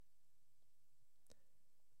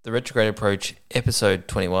The Retrograde Approach, Episode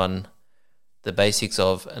 21, The Basics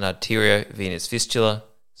of an Arteriovenous Fistula,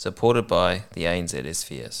 supported by the ANZ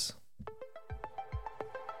SVS.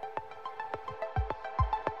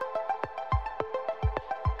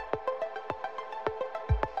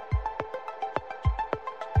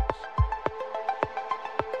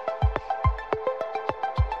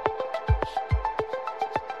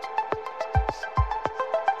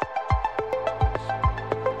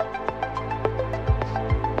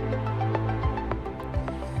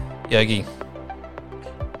 Yogi,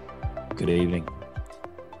 good evening.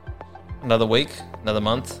 Another week, another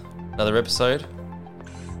month, another episode.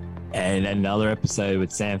 And another episode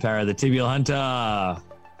with Sam Farrow, the Tibial Hunter.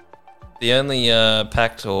 The only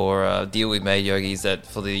pact or deal we made, Yogi, is that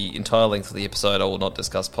for the entire length of the episode, I will not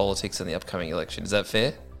discuss politics in the upcoming election. Is that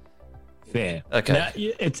fair? Fair. Okay. Now,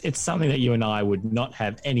 it's something that you and I would not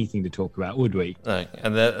have anything to talk about, would we? No.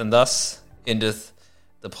 And thus endeth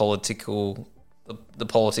the politics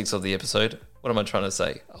of the episode. What am I trying to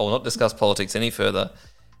say? I will not discuss politics any further,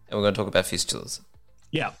 and we're going to talk about fistulas.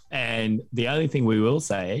 Yeah, and the only thing we will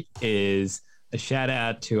say is a shout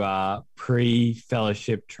out to our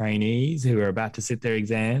pre-fellowship trainees who are about to sit their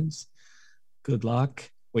exams. Good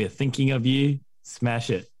luck. We are thinking of you. Smash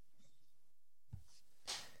it.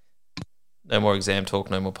 No more exam talk,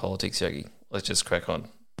 no more politics, Yogi. Let's just crack on.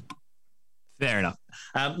 Fair enough.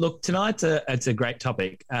 Look, tonight it's a great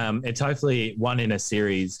topic. It's hopefully one in a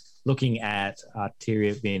series looking at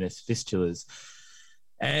arteriovenous fistulas.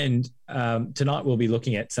 And tonight we'll be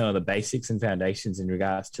looking at some of the basics and foundations in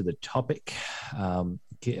regards to the topic,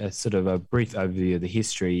 sort of a brief overview of the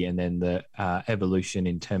history, and then the evolution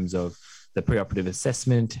in terms of the preoperative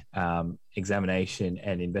assessment, examination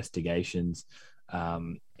and investigations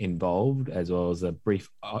involved, as well as a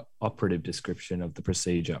brief operative description of the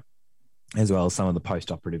procedure, as well as some of the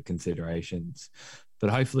post-operative considerations.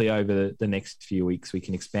 But hopefully over the next few weeks, we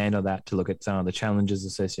can expand on that to look at some of the challenges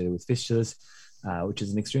associated with fistulas, which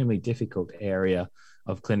is an extremely difficult area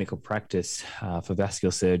of clinical practice for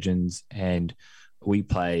vascular surgeons. And we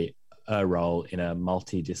play a role in a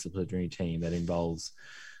multidisciplinary team that involves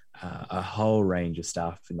a whole range of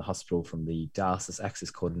staff in the hospital, from the dialysis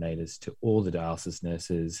access coordinators to all the dialysis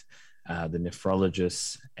nurses, the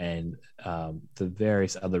nephrologists, and the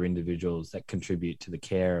various other individuals that contribute to the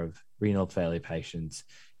care of renal failure patients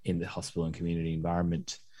in the hospital and community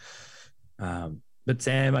environment. But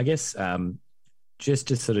Sam, I guess just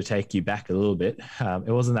to sort of take you back a little bit,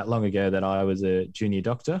 it wasn't that long ago that I was a junior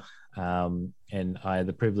doctor, and I had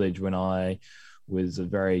the privilege when I was a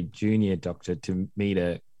very junior doctor to meet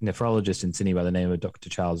a nephrologist in Sydney by the name of Dr.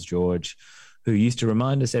 Charles George, who used to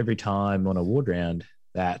remind us every time on a ward round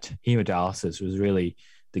that hemodialysis was really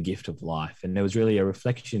the gift of life. And it was really a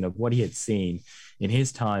reflection of what he had seen in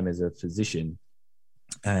his time as a physician,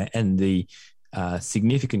 and the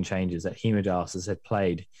significant changes that hemodialysis had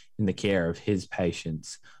played in the care of his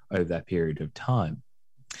patients over that period of time.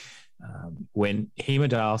 When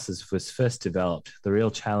hemodialysis was first developed, the real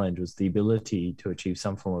challenge was the ability to achieve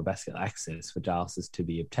some form of vascular access for dialysis to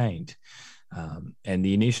be obtained. And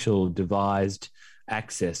the initial devised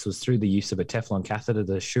access was through the use of a Teflon catheter,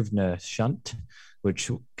 the Scrivener shunt, which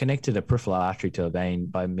connected a peripheral artery to a vein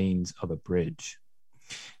by means of a bridge.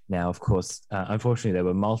 Now, of course, unfortunately, there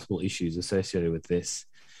were multiple issues associated with this,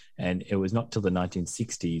 and it was not till the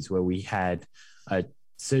 1960s where we had a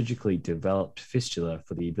surgically developed fistula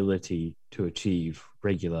for the ability to achieve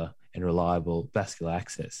regular and reliable vascular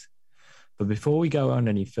access. But before we go on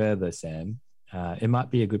any further, Sam, it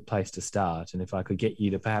might be a good place to start. And if I could get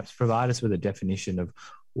you to perhaps provide us with a definition of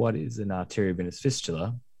what is an arteriovenous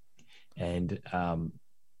fistula, and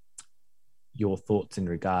your thoughts in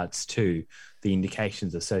regards to the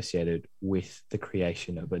indications associated with the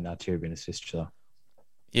creation of an arteriovenous fistula.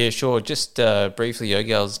 Yeah, sure. Just briefly,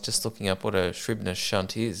 Yogi, I was just looking up what a Scrivener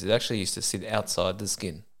shunt is. It actually used to sit outside the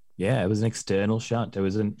skin. Yeah, it was an external shunt.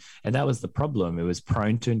 And that was the problem. It was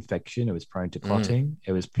prone to infection. It was prone to clotting.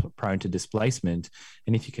 It was prone to displacement.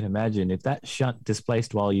 And if you can imagine, if that shunt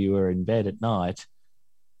displaced while you were in bed at night,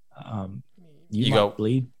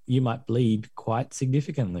 you might bleed quite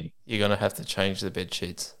significantly. You're going to have to change the bed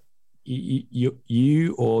sheets.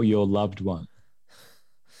 You or your loved one.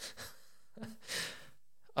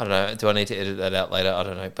 I don't know. Do I need to edit that out later? I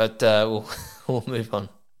don't know. But we'll move on.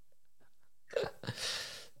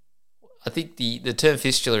 I think the term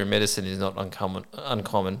fistula in medicine is not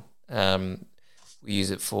uncommon. We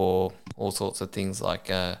use it for all sorts of things like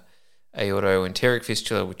aortoenteric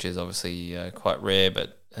fistula, which is obviously quite rare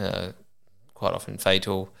but quite often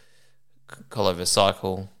fatal,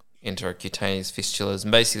 colovocycal, enterocutaneous fistulas.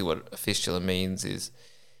 And basically what a fistula means is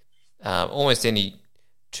almost any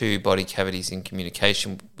two body cavities in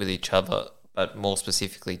communication with each other, but more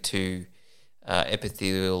specifically two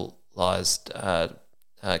epithelialized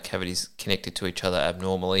cavities connected to each other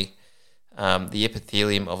abnormally. The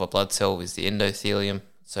epithelium of a blood cell is the endothelium,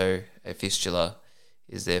 so a fistula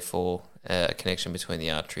is therefore a connection between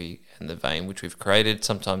the artery and the vein, which we've created.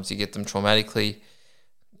 Sometimes you get them traumatically.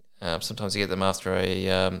 Sometimes you get them after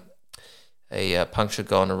a puncture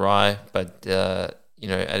gone awry, but at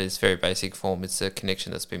its very basic form, it's a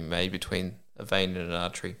connection that's been made between a vein and an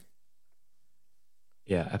artery.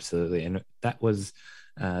 Yeah, absolutely. And that was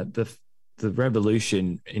the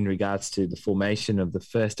revolution in regards to the formation of the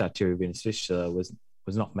first arteriovenous fistula was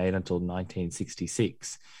not made until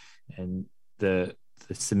 1966. And the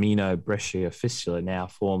Semino-Brescia fistula now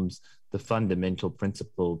forms the fundamental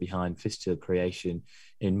principle behind fistula creation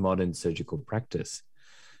in modern surgical practice.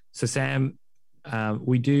 So, Sam,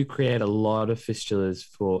 we do create a lot of fistulas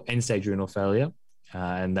for end-stage renal failure,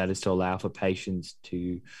 and that is to allow for patients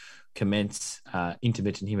to commence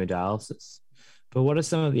intermittent hemodialysis. But what are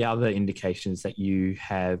some of the other indications that you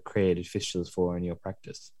have created fistulas for in your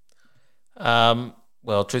practice?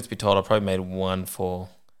 Well, truth be told, I probably made one for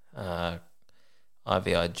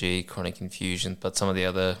IVIG, chronic infusion, but some of the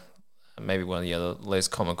other, maybe one of the other less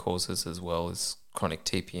common causes as well is chronic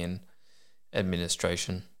TPN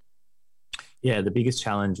administration. Yeah, the biggest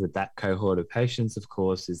challenge with that cohort of patients, of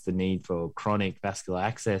course, is the need for chronic vascular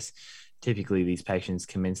access. Typically, these patients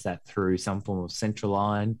commence that through some form of central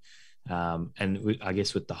line, and I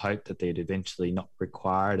guess with the hope that they'd eventually not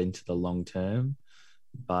require it into the long term.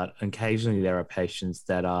 But occasionally there are patients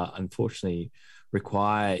that are unfortunately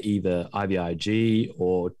require either IVIG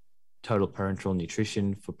or total parenteral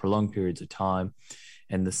nutrition for prolonged periods of time.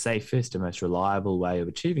 And the safest and most reliable way of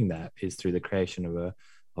achieving that is through the creation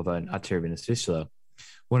of an arteriovenous fistula.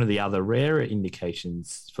 One of the other rarer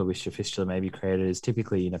indications for which a fistula may be created is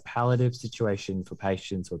typically in a palliative situation for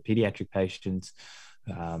patients or pediatric patients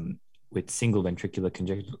with single ventricular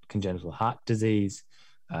congenital heart disease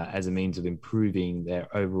as a means of improving their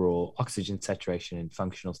overall oxygen saturation and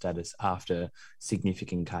functional status after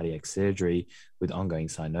significant cardiac surgery with ongoing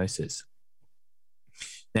cyanosis.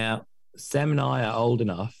 Now, Sam and I are old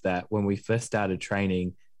enough that when we first started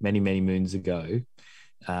training many, many moons ago,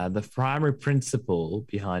 the primary principle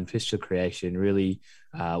behind fistula creation really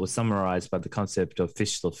was summarized by the concept of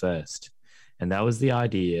fistula first. And that was the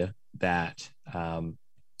idea that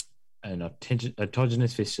an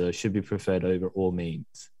autogenous fistula should be preferred over all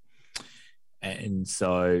means. And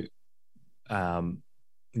so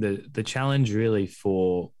the challenge really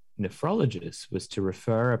for nephrologists was to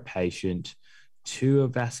refer a patient to a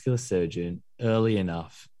vascular surgeon early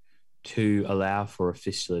enough to allow for a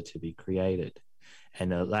fistula to be created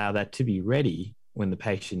and allow that to be ready when the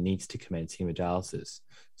patient needs to commence hemodialysis.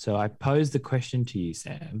 So I pose the question to you,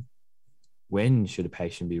 Sam, when should a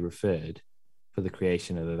patient be referred for the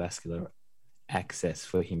creation of a vascular access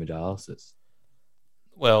for hemodialysis?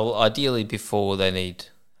 Well, ideally before they need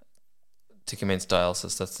to commence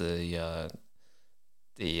dialysis. That's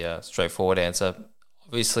the straightforward answer.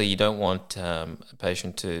 Obviously, you don't want a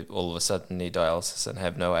patient to all of a sudden need dialysis and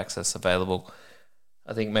have no access available.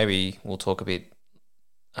 I think maybe we'll talk a bit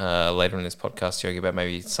later in this podcast, Yogi, about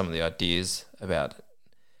maybe some of the ideas about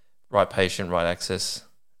right patient, right access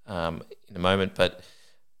in a moment. But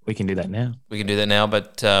we can do that now.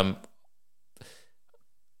 But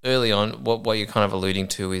early on, what you're kind of alluding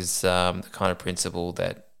to is the kind of principle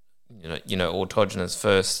that autogenous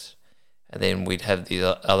first, and then we'd have the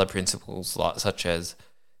other principles such as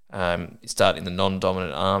start in the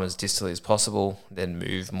non-dominant arm as distally as possible, then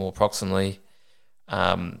move more proximally.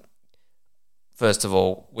 First of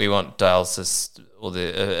all, we want dialysis or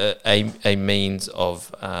a means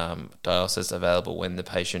of dialysis available when the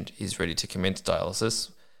patient is ready to commence dialysis.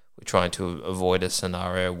 We're trying to avoid a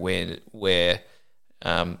scenario where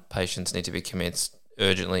patients need to be commenced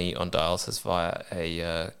urgently on dialysis via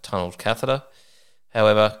a tunneled catheter.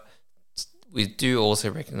 However, we do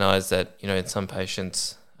also recognise that in some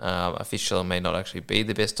patients a fistula may not actually be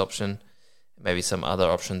the best option. Maybe some other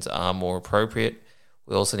options are more appropriate.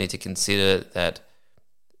 We also need to consider that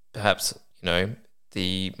perhaps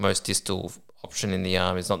the most distal option in the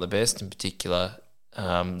arm is not the best. In particular,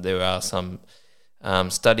 there are some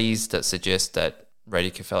studies that suggest that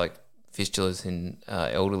radiocephalic fistulas in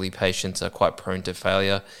elderly patients are quite prone to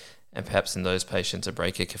failure, and perhaps in those patients a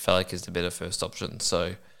brachiocephalic is the better first option.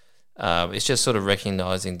 So it's just sort of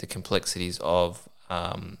recognising the complexities of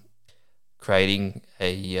creating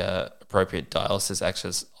a appropriate dialysis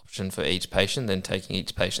access option for each patient, then taking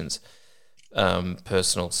each patient's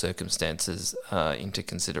personal circumstances into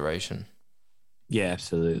consideration. Yeah,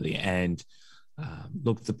 absolutely. And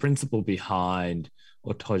Look, the principle behind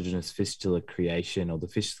autogenous fistula creation, or the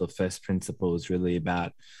fistula first principle, is really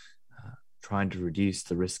about trying to reduce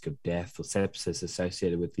the risk of death or sepsis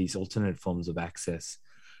associated with these alternate forms of access,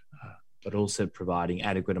 but also providing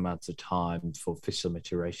adequate amounts of time for fistula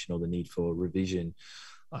maturation or the need for revision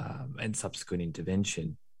and subsequent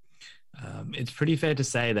intervention. It's pretty fair to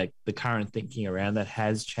say that the current thinking around that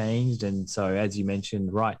has changed. And so, as you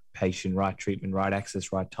mentioned, right patient, right treatment, right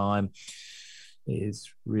access, right time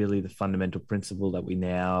is really the fundamental principle that we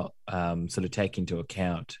now sort of take into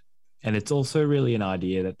account. And it's also really an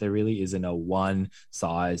idea that there really isn't a one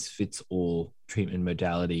size fits all treatment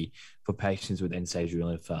modality for patients with end-stage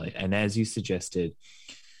renal failure. And as you suggested,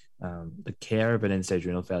 the care of an end-stage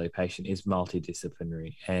renal failure patient is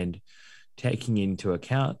multidisciplinary, and taking into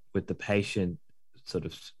account with the patient sort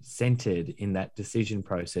of centered in that decision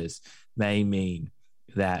process may mean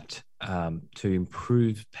that to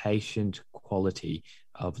improve patient quality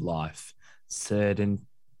of life, certain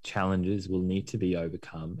challenges will need to be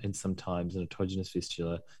overcome, and sometimes an autogenous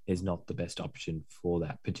fistula is not the best option for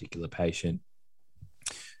that particular patient.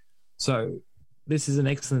 So this is an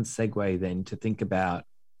excellent segue then to think about,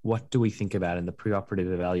 what do we think about in the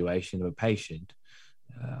preoperative evaluation of a patient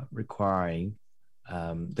requiring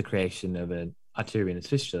the creation of an arteriovenous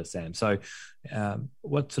fistula, Sam? So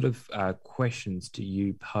what sort of questions do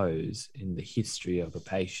you pose in the history of a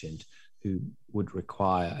patient who would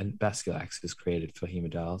require a vascular access created for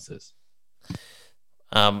hemodialysis?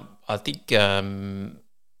 I think there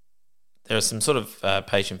are some sort of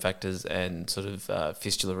patient factors and sort of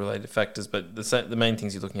fistula-related factors, but the main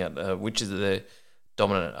things you're looking at, which is the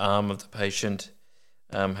dominant arm of the patient.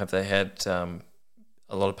 Have they had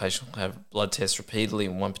a lot of patients have blood tests repeatedly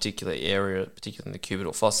in one particular area, particularly in the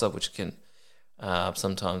cubital fossa, which can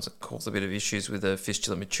sometimes cause a bit of issues with the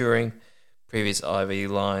fistula maturing. Previous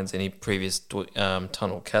IV lines, any previous tunnel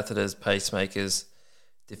catheters, pacemakers,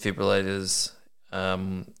 defibrillators,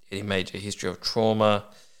 any major history of trauma.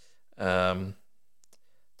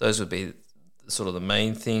 Those would be sort of the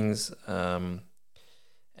main things. And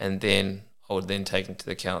then I would then take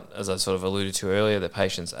into account, as I sort of alluded to earlier, the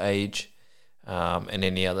patient's age and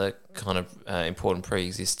any other kind of important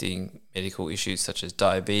pre-existing medical issues such as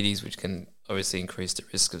diabetes, which can obviously increase the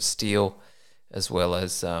risk of steel, as well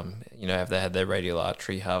as, have they had their radial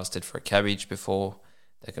artery harvested for a cabbage before,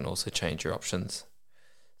 that can also change your options.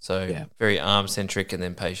 So very arm-centric and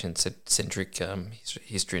then patient-centric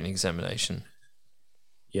history and examination.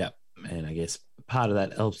 Yeah, and I guess part of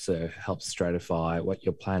that also helps stratify what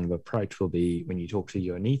your plan of approach will be when you talk to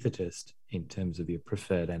your anaesthetist in terms of your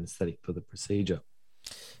preferred anaesthetic for the procedure.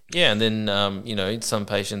 Yeah, and then, some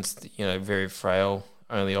patients, very frail,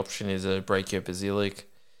 only option is a brachiobasilic.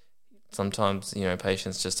 Sometimes,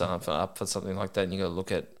 patients just aren't up for something like that, and you've got to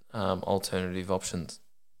look at alternative options.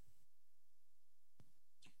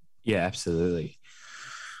 Yeah, absolutely.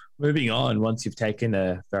 Moving on, once you've taken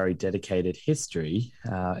a very dedicated history,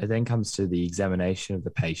 it then comes to the examination of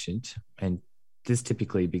the patient. And this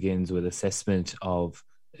typically begins with assessment of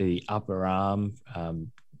the upper arm.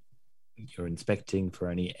 You're inspecting for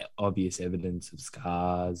any obvious evidence of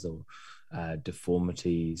scars or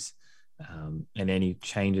deformities, and any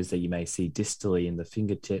changes that you may see distally in the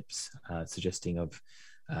fingertips, suggesting of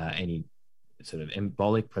any sort of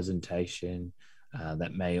embolic presentation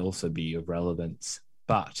that may also be of relevance.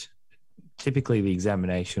 But typically the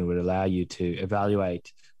examination would allow you to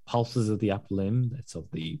evaluate pulses of the upper limb, that's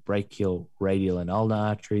of the brachial, radial, and ulnar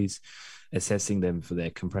arteries, assessing them for their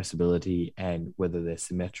compressibility and whether they're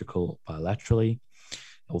symmetrical bilaterally.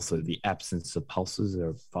 Also, the absence of pulses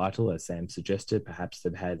are vital, as Sam suggested. Perhaps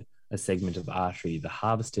they've had a segment of artery either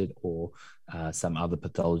harvested or some other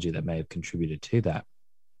pathology that may have contributed to that.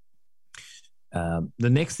 The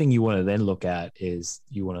next thing you want to then look at is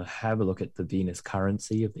you want to have a look at the venous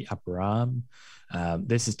currency of the upper arm.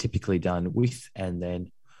 This is typically done with and then,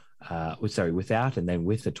 without and then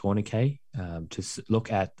with a tourniquet to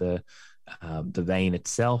look at the vein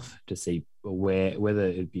itself to see whether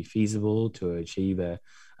it'd be feasible to achieve a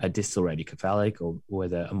distal radiocephalic or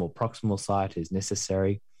whether a more proximal site is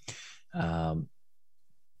necessary. One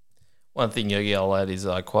thing, Yogi, I'll add is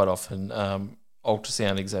I quite often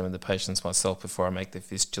ultrasound examine the patients myself before I make the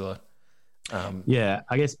fistula. I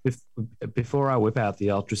guess before I whip out the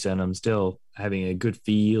ultrasound, I'm still having a good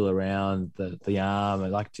feel around the arm. I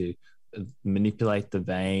like to manipulate the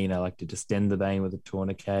vein. I like to distend the vein with a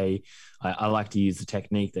tourniquet. I like to use the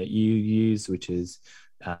technique that you use, which is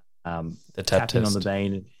the tapping on the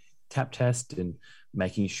vein, tap test, and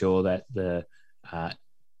making sure that the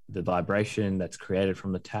vibration that's created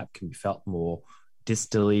from the tap can be felt more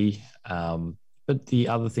distally. But the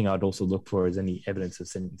other thing I'd also look for is any evidence of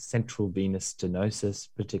central venous stenosis,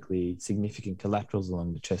 particularly significant collaterals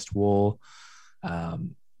along the chest wall,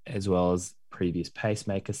 as well as previous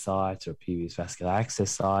pacemaker sites or previous vascular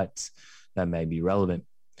access sites that may be relevant.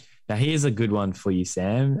 Now, here's a good one for you,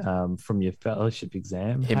 Sam, from your fellowship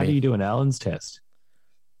exam. How do you do an Allen's test?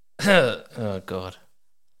 Oh, God.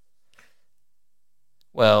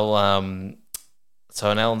 Well,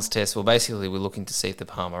 so an Allen's test, well, basically we're looking to see if the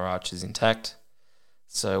palmar arch is intact.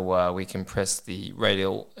 So we can press the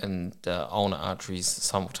radial and ulnar arteries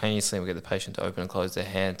simultaneously, and we get the patient to open and close their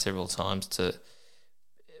hand several times to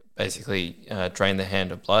basically drain the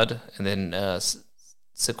hand of blood, and then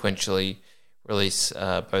sequentially release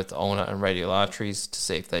both ulnar and radial arteries to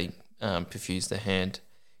see if they perfuse the hand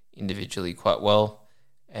individually quite well.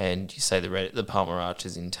 And you say the palmar arch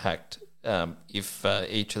is intact if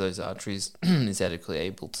each of those arteries is adequately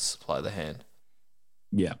able to supply the hand.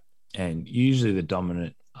 Yeah. And usually the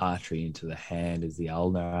dominant artery into the hand is the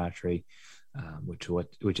ulnar artery,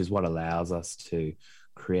 which is what allows us to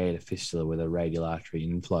create a fistula with a radial artery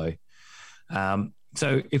inflow.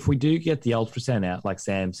 So if we do get the ultrasound out, like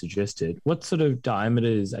Sam suggested, what sort of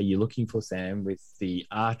diameters are you looking for, Sam, with the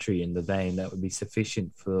artery and the vein that would be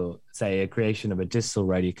sufficient for, say, a creation of a distal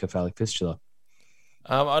radiocephalic fistula?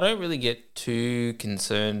 I don't really get too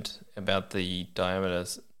concerned about the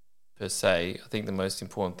diameters per se. I think the most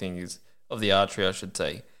important thing is, of the artery, I should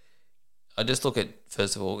say, I just look at,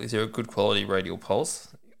 first of all, is there a good quality radial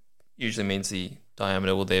pulse? Usually means the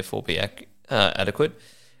diameter will therefore be adequate.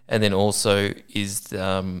 And then also is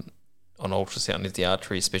on ultrasound, is the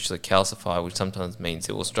artery especially calcified, which sometimes means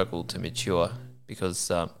it will struggle to mature because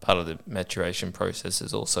part of the maturation process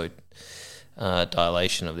is also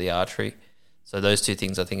dilation of the artery. So those two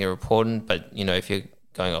things I think are important. But, if you're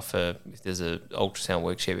going off if there's an ultrasound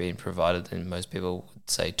worksheet being provided, then most people would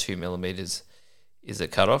say 2 millimeters is a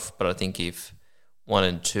cutoff. But I think if 1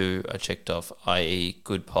 and 2 are checked off, i.e.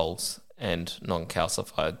 good pulse and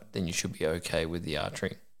non-calcified, then you should be okay with the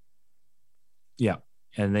artery. Yeah.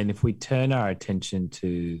 And then if we turn our attention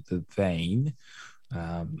to the vein,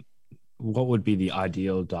 what would be the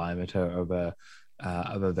ideal diameter of a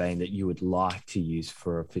vein that you would like to use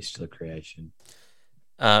for a fistula creation?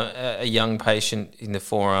 A young patient in the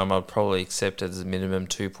forearm, I'd probably accept as a minimum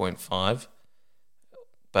 2.5,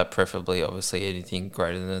 but preferably, obviously, anything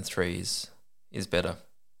greater than 3 is better.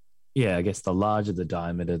 Yeah, I guess the larger the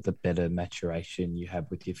diameter, the better maturation you have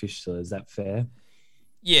with your fistula. Is that fair?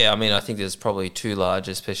 Yeah, I think there's probably too large,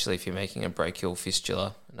 especially if you're making a brachial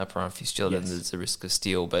fistula, an upper arm fistula, then there's a risk of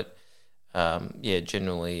steel. But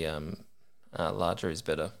generally, larger is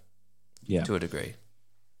better. Yeah, to a degree.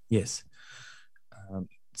 Yes.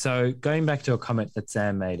 So going back to a comment that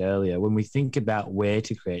Sam made earlier, when we think about where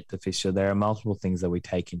to create the fistula, there are multiple things that we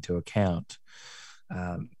take into account.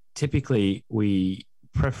 Typically, we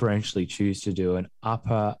preferentially choose to do an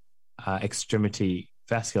upper extremity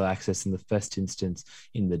vascular access in the first instance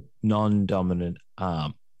in the non-dominant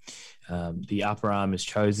arm. The upper arm is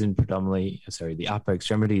chosen the upper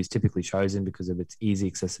extremity is typically chosen because of its easy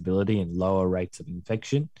accessibility and lower rates of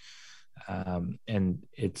infection. And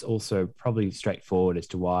it's also probably straightforward as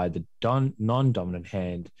to why the non-dominant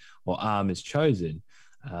hand or arm is chosen,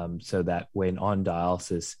 so that when on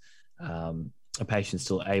dialysis, a patient's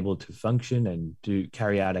still able to function and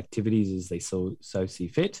carry out activities as they so see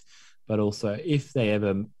fit. But also, if they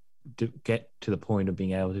ever get to the point of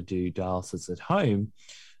being able to do dialysis at home,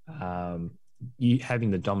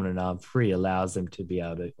 having the dominant arm free allows them to be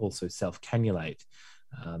able to also self-cannulate.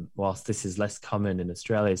 Whilst this is less common in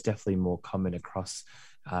Australia, it's definitely more common across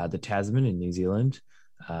the Tasman in New Zealand,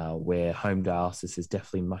 where home dialysis is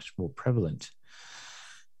definitely much more prevalent.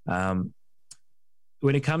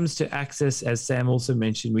 When it comes to access, as Sam also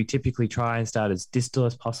mentioned, we typically try and start as distal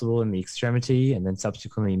as possible in the extremity and then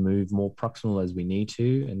subsequently move more proximal as we need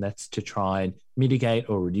to. And that's to try and mitigate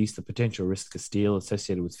or reduce the potential risk of steel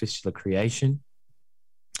associated with fistula creation.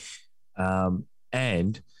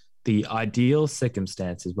 And the ideal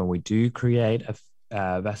circumstances when we do create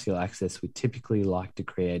a vascular access, we typically like to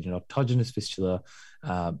create an autogenous fistula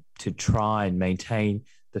to try and maintain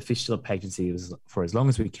the fistula patency for as long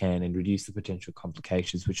as we can and reduce the potential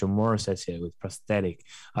complications which are more associated with prosthetic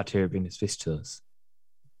arteriovenous fistulas.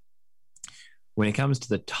 When it comes to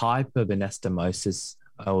the type of anastomosis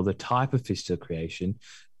or the type of fistula creation,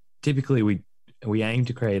 typically we aim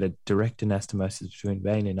to create a direct anastomosis between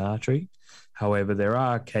vein and artery. However, there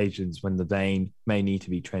are occasions when the vein may need to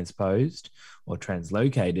be transposed or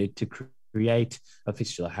translocated to create a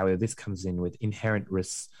fistula. However, this comes in with inherent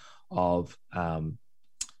risks of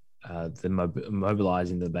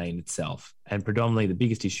mobilizing the vein itself. And predominantly the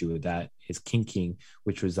biggest issue with that is kinking,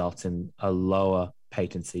 which results in a lower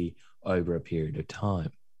patency over a period of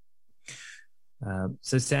time.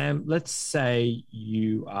 So Sam, let's say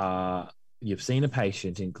you've seen a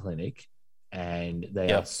patient in clinic and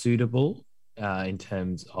they are suitable in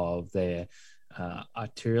terms of their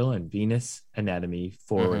arterial and venous anatomy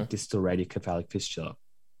for a distal radiocephalic fistula.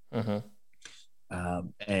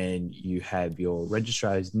 And you have your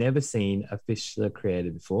registrar who's never seen a fistula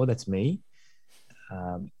created before. That's me.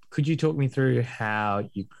 Could you talk me through how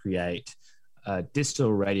you create a distal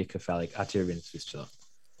radiocephalic arteriovenous fistula?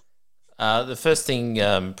 The first thing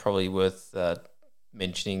probably worth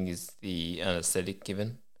mentioning is the anesthetic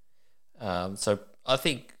given. So I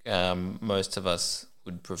think most of us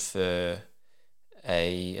would prefer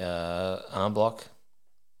a arm block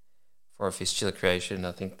for a fistula creation.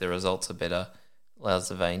 I think the results are better, allows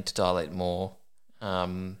the vein to dilate more.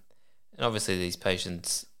 And obviously these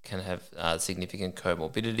patients can have significant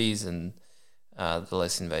comorbidities, and the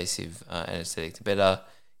less invasive anesthetic, the better.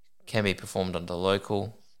 Can be performed under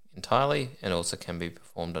local entirely, and also can be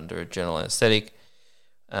performed under a general anesthetic.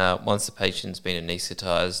 Once the patient's been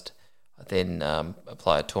anaesthetized, I then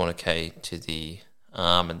apply a tourniquet to the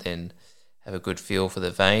arm and then have a good feel for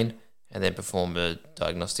the vein, and then perform a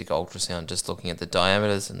diagnostic ultrasound just looking at the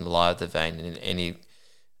diameters and the lie of the vein and any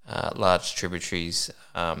large tributaries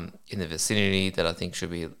in the vicinity that I think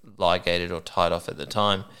should be ligated or tied off at the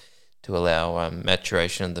time to allow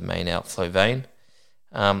maturation of the main outflow vein.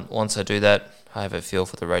 Once I do that, I have a feel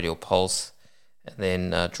for the radial pulse, and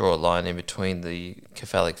then draw a line in between the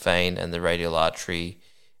cephalic vein and the radial artery,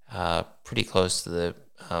 pretty close to the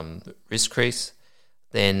wrist crease.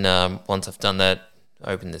 Then once I've done that,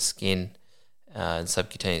 open the skin and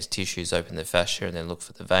subcutaneous tissues, open the fascia, and then look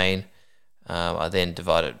for the vein. I then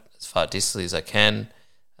divide it as far distally as I can,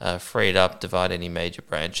 free it up, divide any major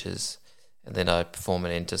branches, and then I perform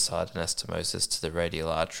an end-to-side anastomosis to the radial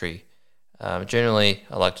artery. Generally,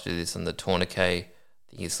 I like to do this on the tourniquet. I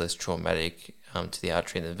think it's less traumatic to the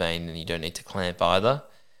artery and the vein, and you don't need to clamp either.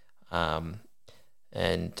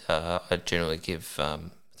 And I generally give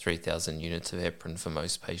 3,000 units of heparin for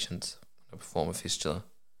most patients when I perform a fistula.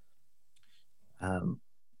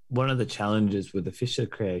 One of the challenges with the fistula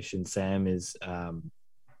creation, Sam, is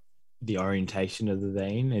the orientation of the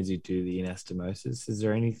vein as you do the anastomosis. Is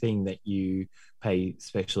there anything that you pay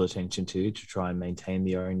special attention to try and maintain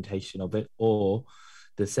the orientation of it? Or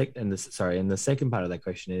the second part of that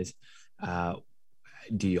question is,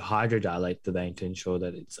 do you hydrodilate the vein to ensure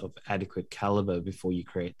that it's of adequate caliber before you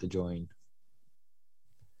create the join?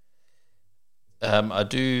 I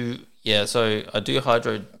do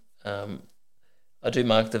hydro. I do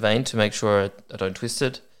mark the vein to make sure I don't twist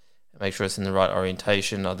it, make sure it's in the right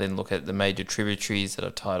orientation. I then look at the major tributaries that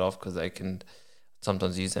are tied off, because they can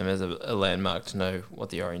sometimes use them as a landmark to know what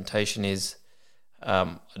the orientation is.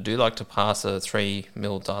 I do like to pass a 3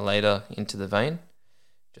 mil dilator into the vein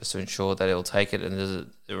just to ensure that it'll take it, and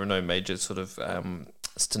there are no major sort of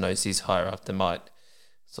stenoses higher up that might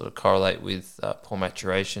sort of correlate with poor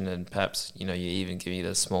maturation, and perhaps you even give it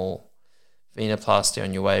a small venoplasty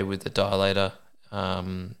on your way with the dilator.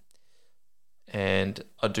 And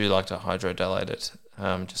I do like to hydrodilate it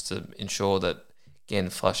just to ensure that, again,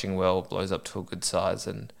 flushing well blows up to a good size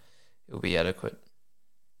and it will be adequate.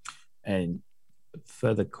 And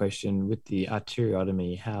further question, with the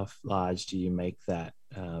arteriotomy, how large do you make that?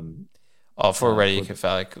 For a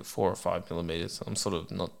radiocephalic, 4 or 5 millimeters. I'm sort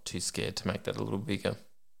of not too scared to make that a little bigger.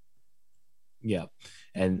 Yeah.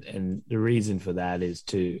 And the reason for that is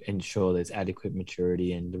to ensure there's adequate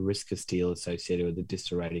maturity, and the risk of steel associated with the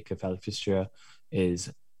distal radiocephalic fistula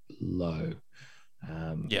is low.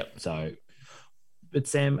 But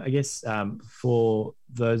Sam, I guess for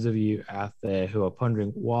those of you out there who are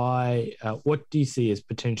pondering what do you see as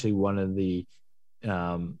potentially one of the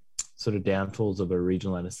sort of downfalls of a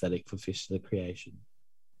regional anesthetic for fistula creation?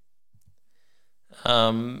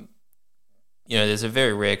 There's a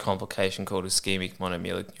very rare complication called ischemic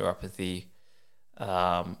monomelic neuropathy.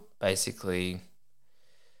 Basically,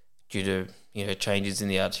 due to changes in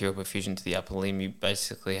the arterial perfusion to the upper limb, you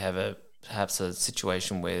basically have perhaps a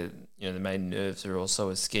situation where the main nerves are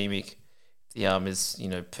also ischemic. The arm is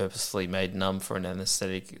purposely made numb for an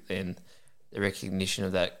anesthetic, then the recognition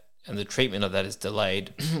of that and the treatment of that is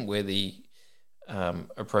delayed, where the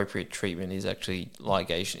appropriate treatment is actually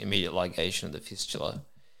immediate ligation of the fistula.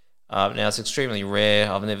 Now, it's extremely rare.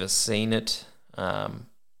 I've never seen it. I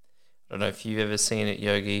don't know if you've ever seen it,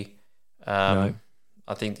 Yogi. No.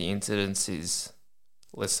 I think the incidence is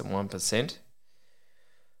less than 1%.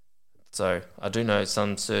 So I do know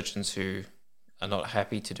some surgeons who are not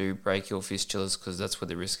happy to do brachial fistulas because that's where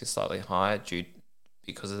the risk is slightly higher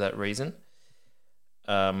because of that reason.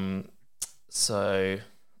 So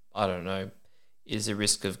I don't know. Is the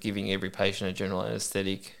risk of giving every patient a general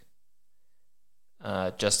anaesthetic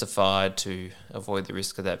justified to avoid the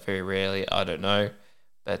risk of that? Very rarely. I don't know.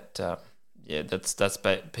 But yeah, that's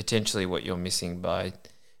potentially what you're missing by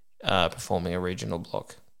performing a regional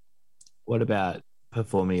block. What about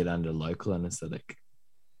performing it under local anaesthetic?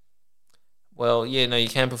 Well, yeah, no, you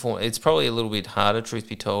can perform. It's probably a little bit harder, truth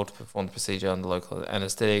be told, to perform the procedure under local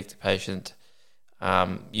anaesthetic. The patient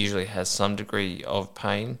usually has some degree of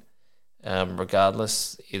pain,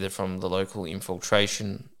 regardless, either from the local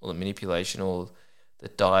infiltration or the manipulation, or the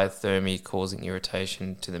diathermy causing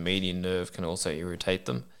irritation to the median nerve can also irritate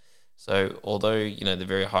them. So although, the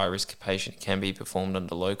very high-risk patient can be performed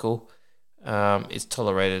under local, it's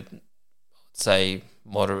tolerated, say,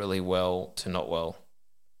 moderately well to not well,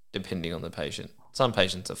 depending on the patient. Some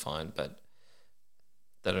patients are fine, but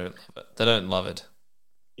they don't love it. They don't love it.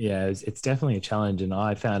 Yeah, it's definitely a challenge, and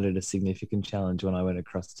I found it a significant challenge when I went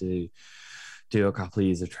across to do a couple of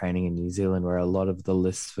years of training in New Zealand, where a lot of the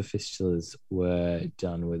lists for fistulas were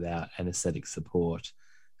done without anaesthetic support,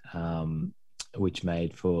 which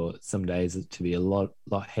made for some days to be a lot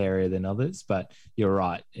hairier than others. But you're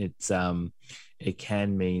right, it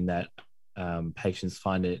can mean that patients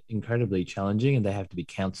find it incredibly challenging, and they have to be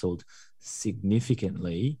counselled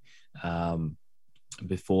significantly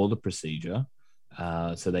before the procedure,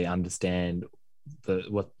 so they understand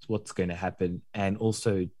what's going to happen, and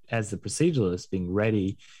also as the proceduralist being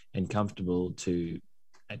ready and comfortable to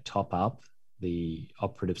top up the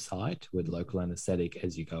operative site with local anaesthetic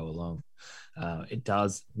as you go along. It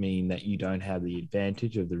does mean that you don't have the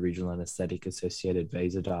advantage of the regional anaesthetic associated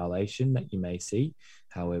vasodilation that you may see.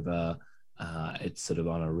 However, it's sort of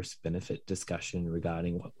on a risk-benefit discussion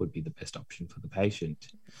regarding what would be the best option for the patient.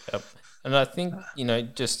 Yep. And I think,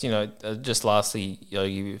 just lastly,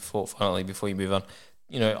 before you move on,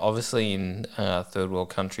 obviously in third world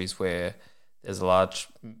countries where there's a large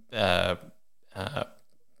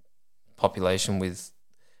population with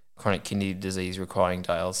chronic kidney disease requiring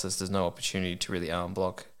dialysis, there's no opportunity to really arm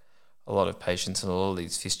block a lot of patients, and a lot of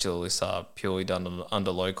these fistula lists are purely done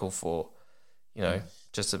under local for,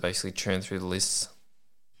 just to basically churn through the lists.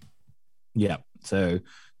 Yeah, so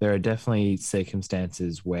there are definitely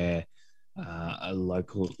circumstances where a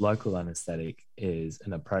local anaesthetic is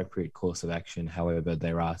an appropriate course of action. However,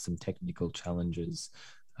 there are some technical challenges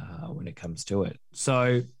when it comes to it.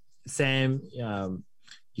 So, Sam,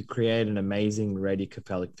 you create an amazing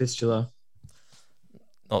radiocephalic fistula.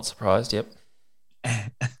 Not surprised, yep.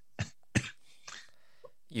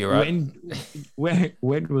 You're right.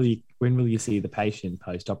 When will you see the patient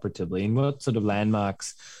post-operatively, and what sort of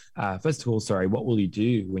landmarks? First of all, what will you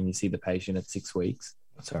do when you see the patient at 6 weeks?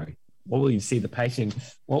 What will you see the patient?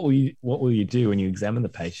 What will you do when you examine the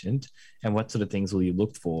patient, and what sort of things will you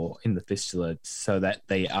look for in the fistula so that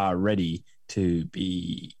they are ready to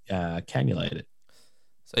be cannulated?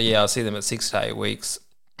 So yeah, I'll see them at 6 to 8 weeks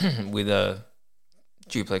with a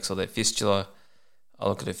duplex of their fistula. I'll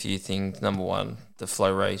look at a few things. Number one, the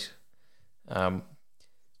flow rate.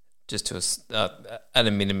 Just to at a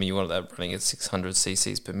minimum, you want that running at 600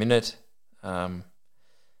 cc's per minute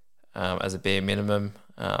as a bare minimum.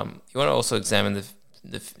 You want to also examine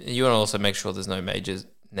you want to also make sure there's no major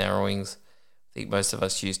narrowings. I think most of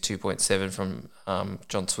us use 2.7 from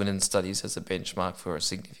John Swinton's studies as a benchmark for a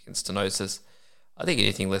significant stenosis. I think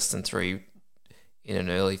anything less than 3 in an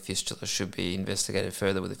early fistula should be investigated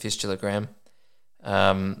further with a fistulogram.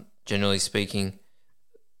 Generally speaking,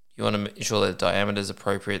 you want to ensure that the diameter is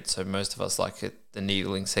appropriate. So most of us like the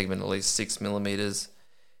needling segment at least 6 millimeters.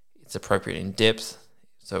 It's appropriate in depth.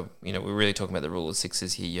 So, we're really talking about the rule of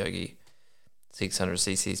sixes here, Yogi. 600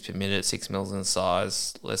 cc's per minute, 6 mils in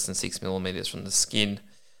size, less than 6 millimeters from the skin.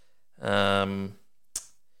 There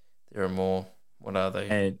are more. What are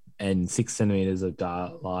they? And 6 centimeters of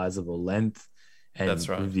dialyzable length. And that's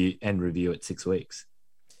right. Review at 6 weeks.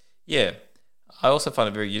 Yeah. I also find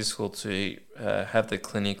it very useful to have the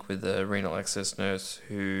clinic with a renal access nurse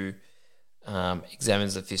who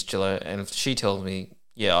examines the fistula, and if she tells me,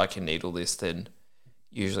 yeah, I can needle this, then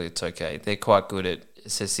usually it's okay. They're quite good at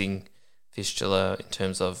assessing fistula in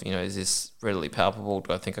terms of, is this readily palpable?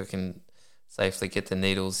 Do I think I can safely get the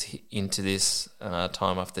needles into this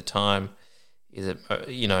time after time? Is it,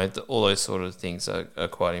 all those sort of things are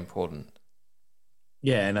quite important.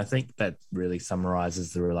 Yeah, and I think that really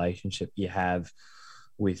summarizes the relationship you have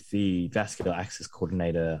with the vascular access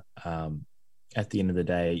coordinator. At the end of the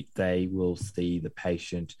day, they will see the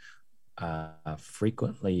patient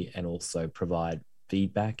frequently and also provide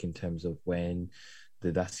feedback in terms of when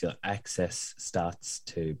the vascular access starts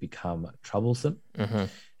to become troublesome. Mm-hmm.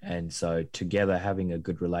 And so together, having a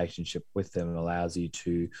good relationship with them allows you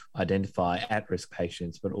to identify at-risk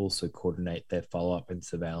patients, but also coordinate their follow-up and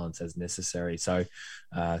surveillance as necessary. So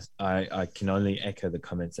I can only echo the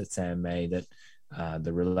comments that Sam made, that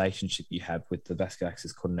the relationship you have with the vascular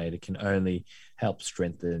access coordinator can only help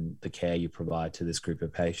strengthen the care you provide to this group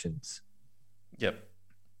of patients. Yep.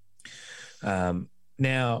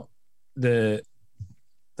 Now, the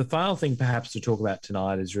final thing perhaps to talk about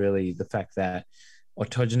tonight is really the fact that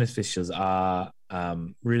autogenous fistulas are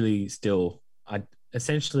really still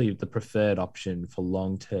essentially the preferred option for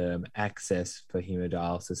long-term access for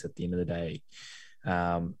hemodialysis at the end of the day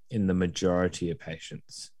in the majority of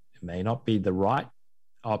patients. It may not be the right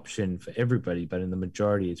option for everybody, but in the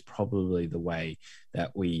majority, it's probably the way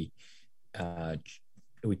that we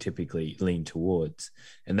typically lean towards.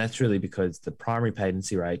 And that's really because the primary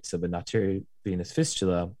patency rates of an arteriovenous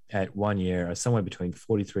fistula at 1 year are somewhere between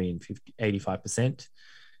 43 and 85%.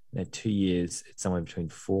 And at 2 years, it's somewhere between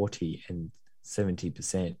 40 and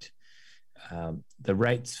 70%. The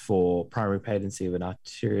rates for primary patency of an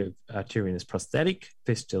arteriovenous prosthetic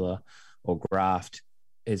fistula or graft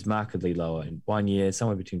is markedly lower. In 1 year,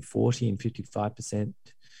 somewhere between 40 and 55%.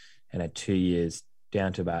 And at 2 years,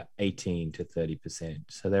 down to about 18 to 30%.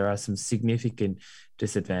 So there are some significant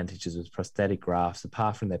disadvantages with prosthetic grafts.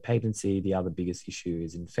 Apart from their patency, the other biggest issue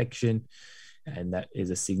is infection. And that is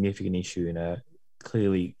a significant issue in a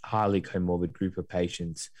clearly highly comorbid group of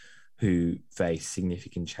patients who face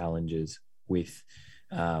significant challenges with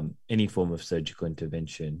any form of surgical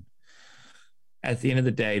intervention. At the end of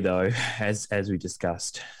the day, though, as we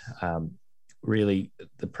discussed, really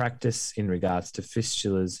the practice in regards to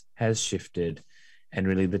fistulas has shifted. And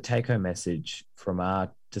really the take-home message from our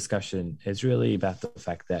discussion is really about the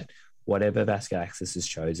fact that whatever vascular access is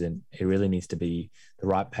chosen, it really needs to be the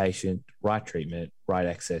right patient, right treatment, right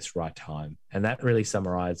access, right time. And that really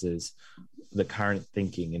summarizes the current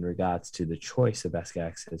thinking in regards to the choice of vascular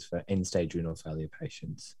access for end-stage renal failure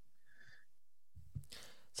patients.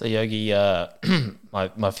 So Yogi,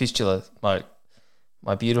 my fistula,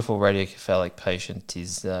 my beautiful radiocephalic patient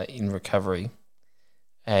is in recovery,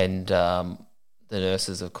 and the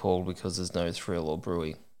nurses have called because there's no thrill or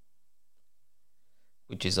bruit,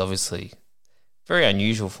 which is obviously very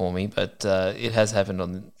unusual for me, but it has happened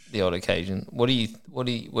on the odd occasion. What do you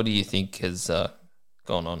think has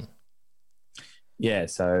gone on? Yeah,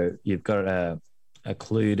 so you've got a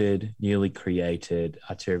occluded, newly created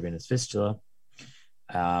arteriovenous fistula.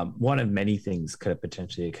 One of many things could have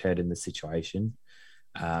potentially occurred in the situation.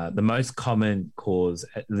 The most common cause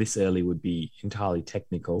at this early would be entirely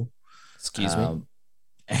technical. Excuse me?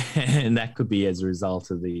 And that could be as a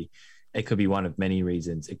result of it could be one of many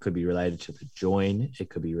reasons. It could be related to the join.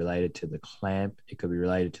 It could be related to the clamp. It could be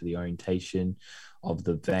related to the orientation of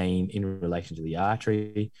the vein in relation to the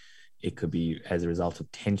artery. It could be as a result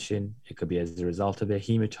of tension. It could be as a result of a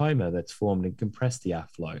hematoma that's formed and compressed the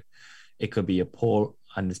outflow. It could be a poor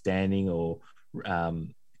understanding or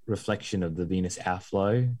reflection of the venous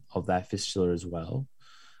outflow of that fistula as well.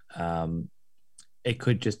 It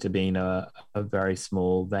could just have been a very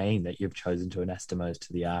small vein that you've chosen to anastomose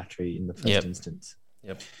to the artery in the first instance.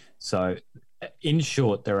 Yep. So in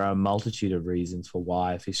short, there are a multitude of reasons for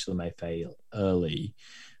why a fistula may fail early,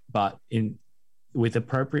 but with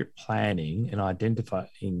appropriate planning and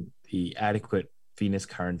identifying the adequate venous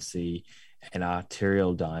currency and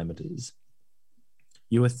arterial diameters,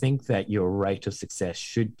 you would think that your rate of success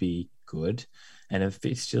should be good. And if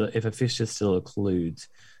a fistula still occludes,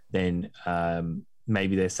 then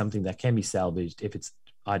maybe there's something that can be salvaged if it's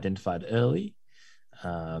identified early,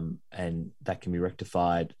 and that can be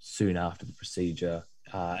rectified soon after the procedure,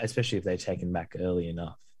 especially if they're taken back early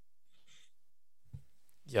enough.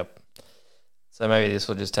 Yep. So maybe this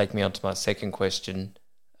will just take me on to my second question.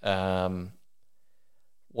 What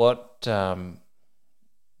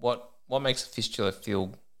makes a fistula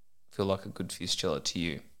feel like a good fistula to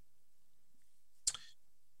you?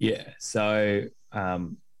 Yeah, so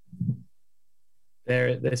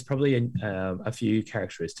there's probably a few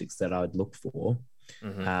characteristics that I'd look for.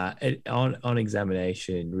 Mm-hmm. On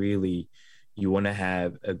examination, really, you want to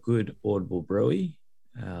have a good audible bruit,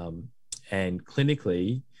 and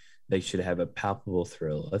clinically, they should have a palpable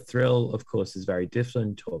thrill. A thrill, of course, is very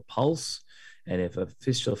different to a pulse, and if a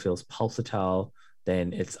fistula feels pulsatile,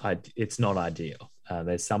 then it's not ideal.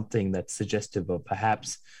 There's something that's suggestive of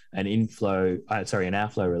perhaps an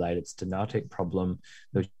outflow-related stenotic problem,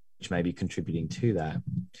 which may be contributing to that.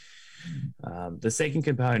 The second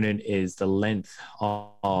component is the length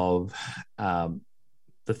of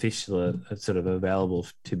the the fistula are sort of available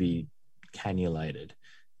to be cannulated.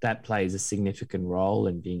 That plays a significant role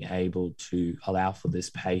in being able to allow for this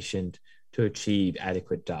patient to achieve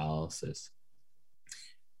adequate dialysis.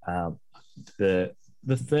 The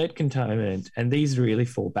third component, and these really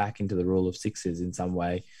fall back into the rule of sixes in some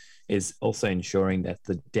way, is also ensuring that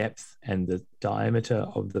the depth and the diameter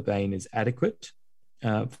of the vein is adequate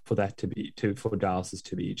for dialysis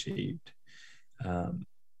to be achieved.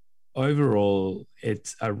 Overall,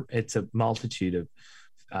 it's a multitude of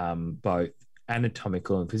both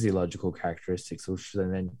anatomical and physiological characteristics, which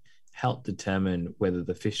then help determine whether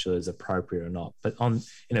the fistula is appropriate or not. But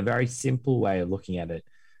in a very simple way of looking at it,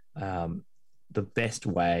 the best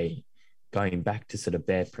way, going back to sort of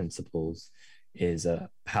bare principles, is a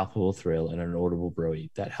palpable thrill and an audible bruit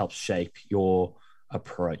that helps shape your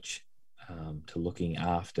approach to looking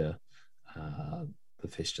after the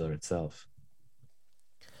fistula itself.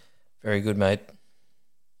 Very good, mate.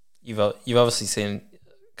 You've obviously seen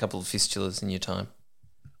a couple of fistulas in your time.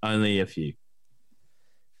 Only a few.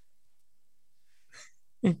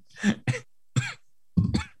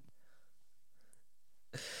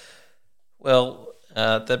 Well,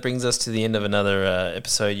 that brings us to the end of another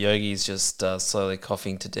episode. Yogi's just slowly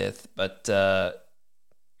coughing to death, but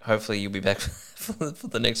hopefully you'll be back for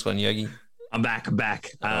the next one, Yogi. I'm back.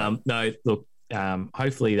 No, look,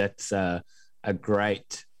 hopefully that's a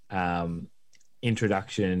great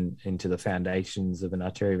introduction into the foundations of an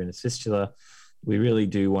arteriovenous fistula. We really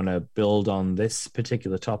do want to build on this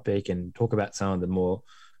particular topic and talk about some of the more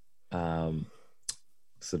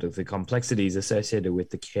sort of the complexities associated with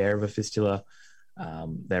the care of a fistula.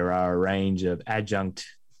 There are a range of adjunct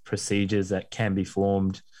procedures that can be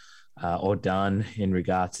formed or done in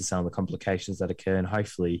regards to some of the complications that occur, and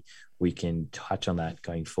hopefully we can touch on that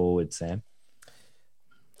going forward, Sam.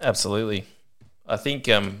 Absolutely. I think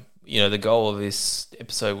the goal of this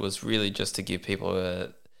episode was really just to give people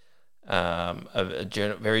a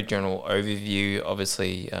very general overview.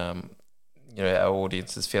 Obviously, our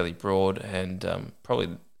audience is fairly broad, and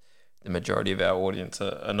probably the majority of our audience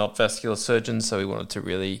are not vascular surgeons, so we wanted to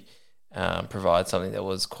really provide something that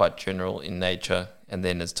was quite general in nature, and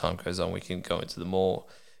then as time goes on we can go into the more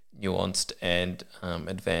nuanced and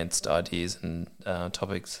advanced ideas and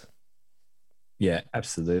topics. Yeah,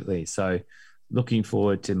 absolutely. So looking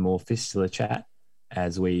forward to more fistula chat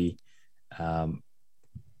as we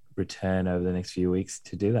return over the next few weeks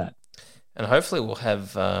to do that. And hopefully we'll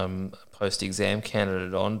have a post-exam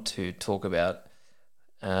candidate on to talk about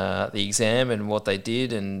the exam and what they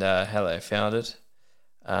did and how they found it.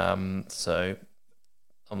 So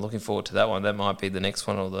I'm looking forward to that one. That might be the next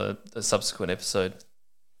one or the subsequent episode.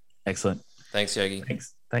 Excellent. Thanks, Yogi.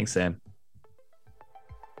 Thanks, Sam.